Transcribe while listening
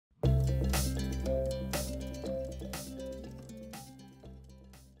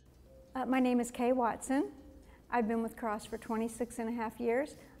My name is Kay Watson. I've been with Cross for 26 and a half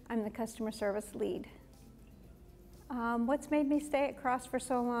years. I'm the customer service lead. What's made me stay at Cross for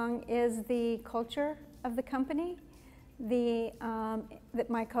so long is the culture of the company,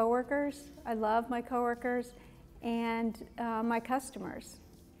 my coworkers. I love my coworkers, and my customers.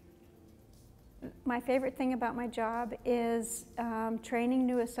 My favorite thing about my job is training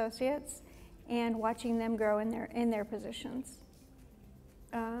new associates and watching them grow in their positions.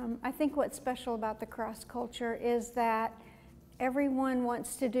 I think what's special about the Cross culture is that everyone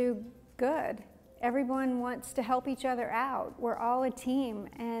wants to do good. Everyone wants to help each other out. We're all a team,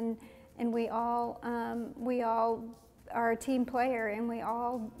 and we all are a team player, and we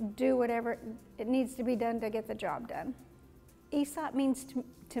all do whatever it needs to be done to get the job done. ESOP means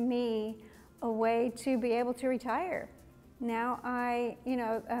to me a way to be able to retire. Now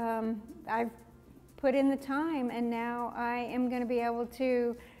I've put in the time, and now I am going to be able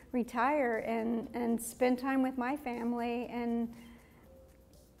to retire and spend time with my family, and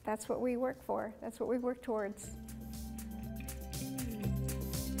that's what we work for. That's what we work towards.